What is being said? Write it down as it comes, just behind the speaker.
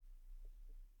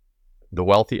The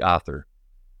Wealthy Author,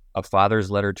 A Father's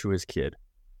Letter to His Kid,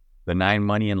 The 9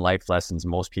 Money and Life Lessons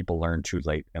Most People Learn Too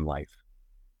Late in Life.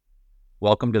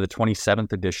 Welcome to the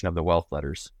 27th edition of the Wealth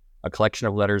Letters, a collection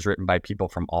of letters written by people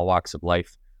from all walks of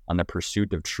life on the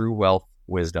pursuit of true wealth,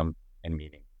 wisdom, and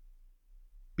meaning.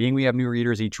 Being we have new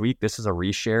readers each week, this is a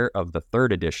reshare of the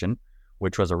 3rd edition,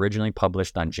 which was originally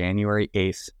published on January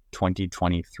 8th,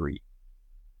 2023.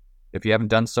 If you haven't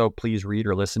done so, please read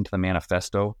or listen to the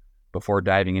manifesto before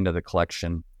diving into the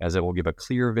collection, as it will give a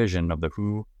clear vision of the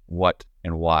who, what,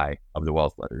 and why of the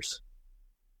Wealth Letters.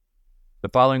 The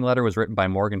following letter was written by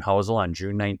Morgan Housel on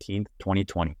June 19th,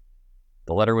 2020.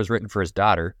 The letter was written for his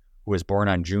daughter, who was born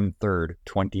on June 3rd,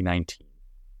 2019.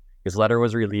 His letter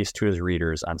was released to his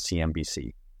readers on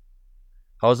CNBC.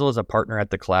 Housel is a partner at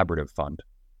the Collaborative Fund.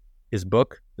 His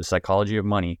book, The Psychology of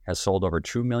Money, has sold over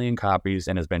 2 million copies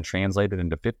and has been translated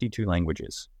into 52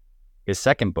 languages. His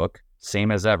second book, Same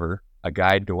as Ever, A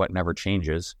Guide to What Never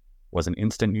Changes, was an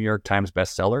instant New York Times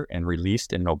bestseller and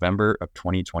released in November of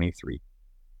 2023.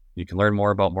 You can learn more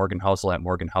about Morgan Housel at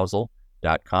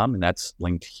morganhousel.com, and that's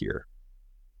linked here.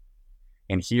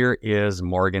 And here is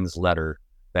Morgan's letter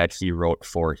that he wrote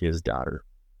for his daughter.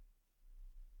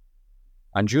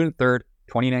 On June 3rd,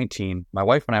 2019, my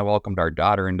wife and I welcomed our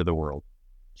daughter into the world.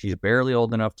 She's barely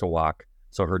old enough to walk,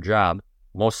 so her job,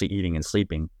 mostly eating and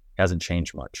sleeping, hasn't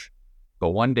changed much. But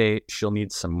one day, she'll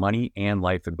need some money and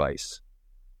life advice.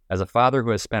 As a father who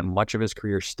has spent much of his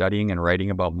career studying and writing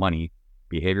about money,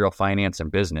 behavioral finance,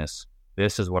 and business,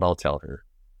 this is what I'll tell her.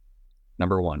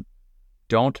 Number 1,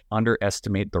 don't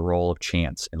underestimate the role of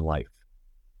chance in life.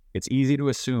 It's easy to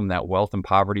assume that wealth and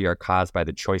poverty are caused by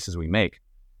the choices we make,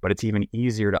 but it's even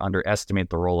easier to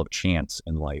underestimate the role of chance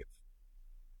in life.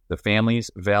 The families,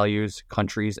 values,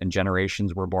 countries, and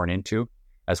generations we're born into,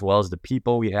 as well as the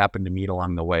people we happen to meet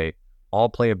along the way, all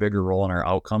play a bigger role in our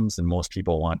outcomes than most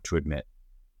people want to admit.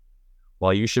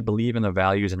 While you should believe in the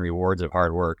values and rewards of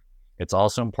hard work, it's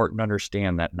also important to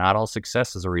understand that not all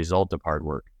success is a result of hard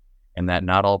work, and that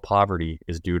not all poverty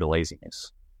is due to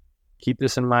laziness. Keep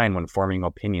this in mind when forming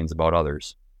opinions about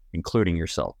others, including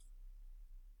yourself.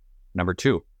 Number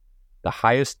 2, the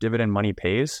highest dividend money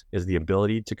pays is the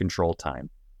ability to control time.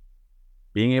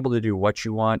 Being able to do what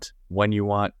you want, when you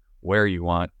want, where you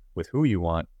want, with who you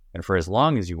want, and for as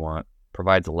long as you want,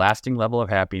 provides a lasting level of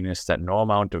happiness that no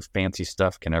amount of fancy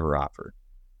stuff can ever offer.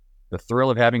 The thrill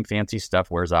of having fancy stuff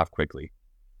wears off quickly,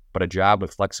 but a job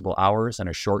with flexible hours and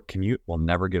a short commute will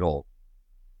never get old.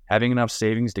 Having enough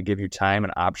savings to give you time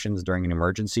and options during an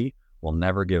emergency will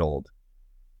never get old.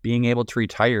 Being able to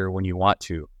retire when you want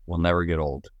to will never get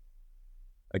old.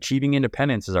 Achieving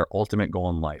independence is our ultimate goal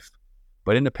in life,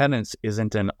 but independence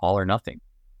isn't an all or nothing.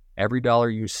 Every dollar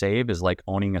you save is like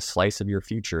owning a slice of your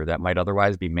future that might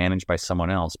otherwise be managed by someone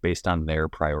else based on their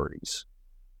priorities.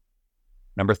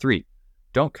 Number 3,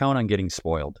 don't count on getting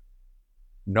spoiled.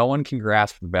 No one can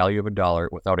grasp the value of a dollar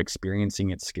without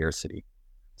experiencing its scarcity.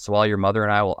 So while your mother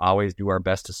and I will always do our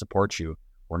best to support you,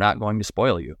 we're not going to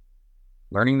spoil you.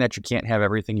 Learning that you can't have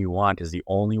everything you want is the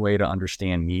only way to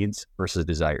understand needs versus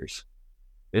desires.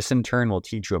 This in turn will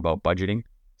teach you about budgeting,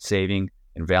 saving,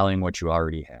 and valuing what you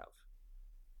already have.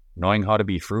 Knowing how to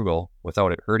be frugal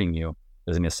without it hurting you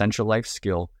is an essential life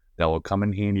skill that will come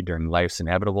in handy during life's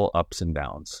inevitable ups and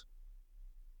downs.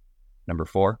 Number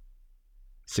 4,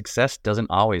 success doesn't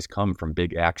always come from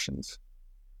big actions.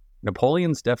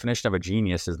 Napoleon's definition of a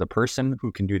genius is the person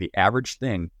who can do the average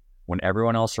thing when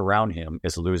everyone else around him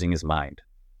is losing his mind.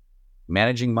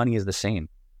 Managing money is the same.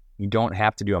 You don't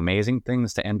have to do amazing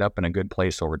things to end up in a good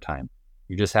place over time.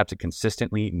 You just have to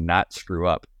consistently not screw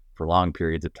up for long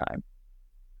periods of time.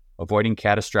 Avoiding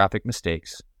catastrophic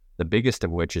mistakes, the biggest of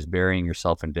which is burying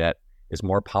yourself in debt, is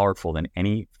more powerful than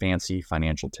any fancy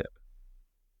financial tip.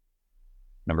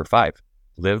 Number 5,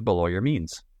 live below your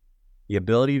means. The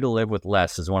ability to live with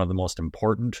less is one of the most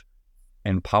important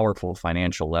and powerful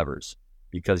financial levers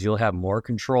because you'll have more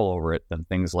control over it than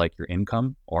things like your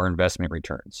income or investment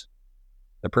returns.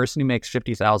 The person who makes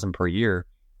 $50,000 per year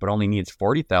but only needs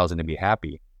 $40,000 to be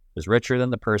happy is richer than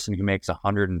the person who makes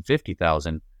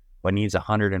 $150,000 but needs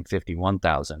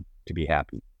 $151,000 to be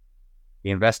happy.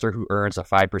 The investor who earns a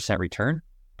 5% return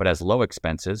but has low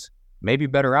expenses may be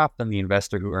better off than the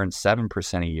investor who earns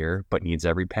 7% a year but needs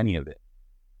every penny of it.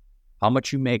 How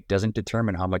much you make doesn't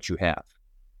determine how much you have,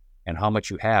 and how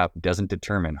much you have doesn't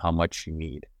determine how much you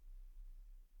need.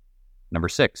 Number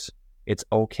 6, it's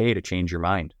okay to change your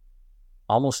mind.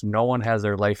 Almost no one has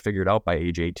their life figured out by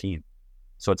age 18,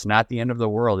 so it's not the end of the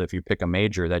world if you pick a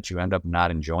major that you end up not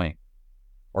enjoying,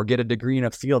 or get a degree in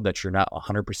a field that you're not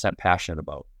 100% passionate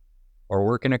about, or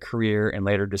work in a career and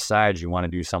later decide you want to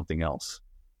do something else.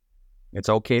 It's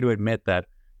okay to admit that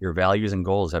your values and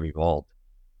goals have evolved.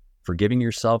 Forgiving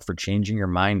yourself for changing your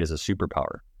mind is a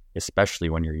superpower, especially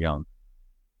when you're young.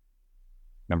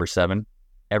 Number 7,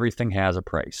 everything has a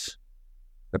price.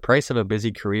 The price of a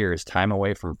busy career is time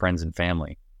away from friends and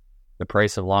family. The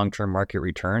price of long-term market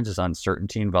returns is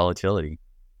uncertainty and volatility.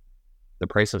 The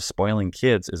price of spoiling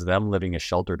kids is them living a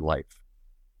sheltered life.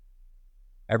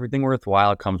 Everything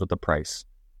worthwhile comes with a price,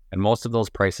 and most of those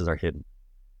prices are hidden.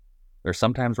 They're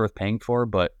sometimes worth paying for,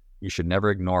 but you should never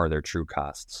ignore their true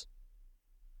costs.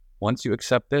 Once you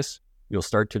accept this, you'll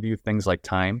start to view things like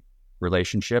time,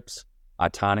 relationships,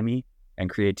 autonomy, and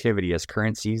creativity as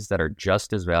currencies that are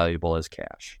just as valuable as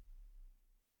cash.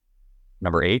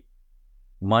 Number 8,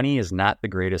 money is not the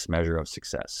greatest measure of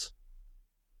success.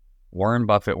 Warren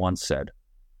Buffett once said,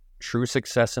 "True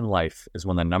success in life is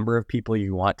when the number of people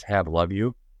you want to have love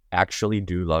you actually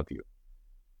do love you."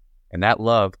 And that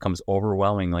love comes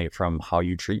overwhelmingly from how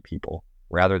you treat people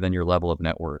rather than your level of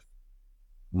net worth.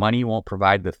 Money won't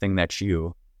provide the thing that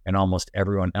you and almost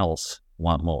everyone else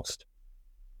want most.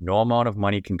 No amount of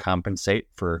money can compensate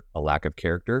for a lack of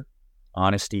character,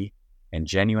 honesty, and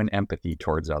genuine empathy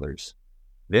towards others.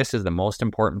 This is the most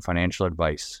important financial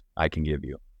advice I can give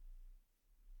you.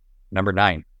 Number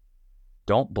 9,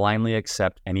 don't blindly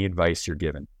accept any advice you're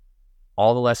given.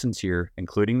 All the lessons here,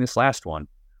 including this last one,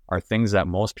 are things that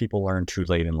most people learn too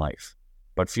late in life,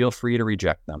 but feel free to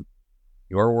reject them.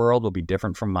 Your world will be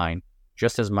different from mine,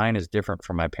 just as mine is different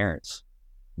from my parents'.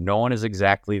 No one is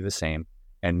exactly the same,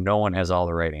 and no one has all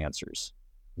the right answers.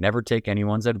 Never take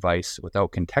anyone's advice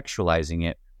without contextualizing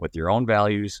it with your own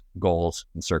values, goals,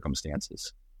 and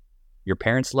circumstances. Your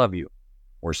parents love you.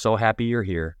 We're so happy you're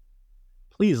here.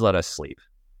 Please let us sleep.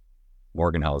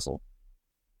 Morgan Housel.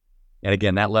 And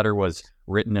again, that letter was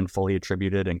written and fully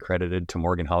attributed and credited to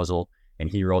Morgan Housel, and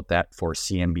he wrote that for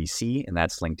CNBC, and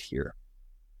that's linked here.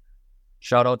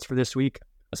 Shoutouts for this week.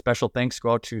 A special thanks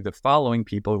go out to the following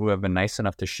people who have been nice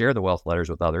enough to share the Wealth Letters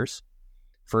with others.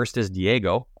 First is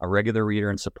Diego, a regular reader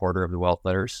and supporter of the Wealth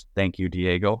Letters. Thank you,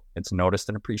 Diego. It's noticed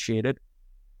and appreciated.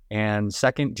 And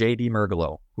second, J.D.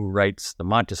 Mergolo, who writes The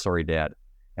Montessori Dad,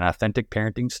 an authentic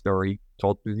parenting story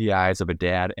told through the eyes of a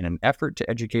dad in an effort to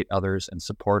educate others and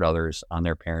support others on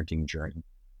their parenting journey.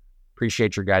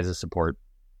 Appreciate your guys' support.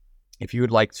 If you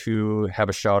would like to have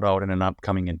a shout out in an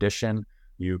upcoming edition,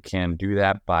 you can do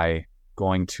that by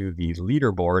going to the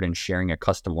leaderboard and sharing a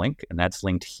custom link, and that's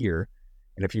linked here.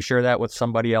 And if you share that with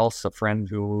somebody else, a friend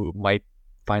who might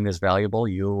find this valuable,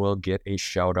 you will get a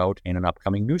shout out in an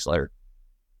upcoming newsletter.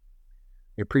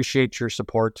 We appreciate your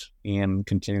support in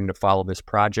continuing to follow this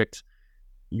project.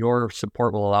 Your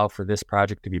support will allow for this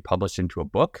project to be published into a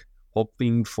book,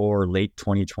 hoping for late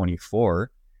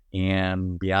 2024.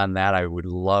 And beyond that, I would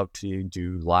love to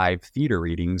do live theater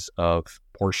readings of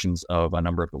portions of a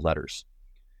number of the letters.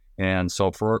 And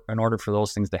so in order for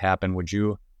those things to happen, would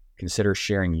you consider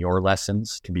sharing your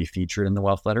lessons to be featured in the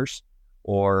Wealth Letters?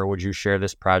 Or would you share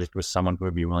this project with someone who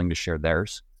would be willing to share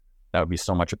theirs? That would be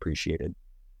so much appreciated.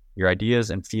 Your ideas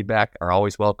and feedback are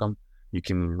always welcome. You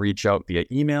can reach out via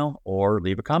email or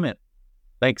leave a comment.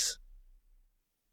 Thanks.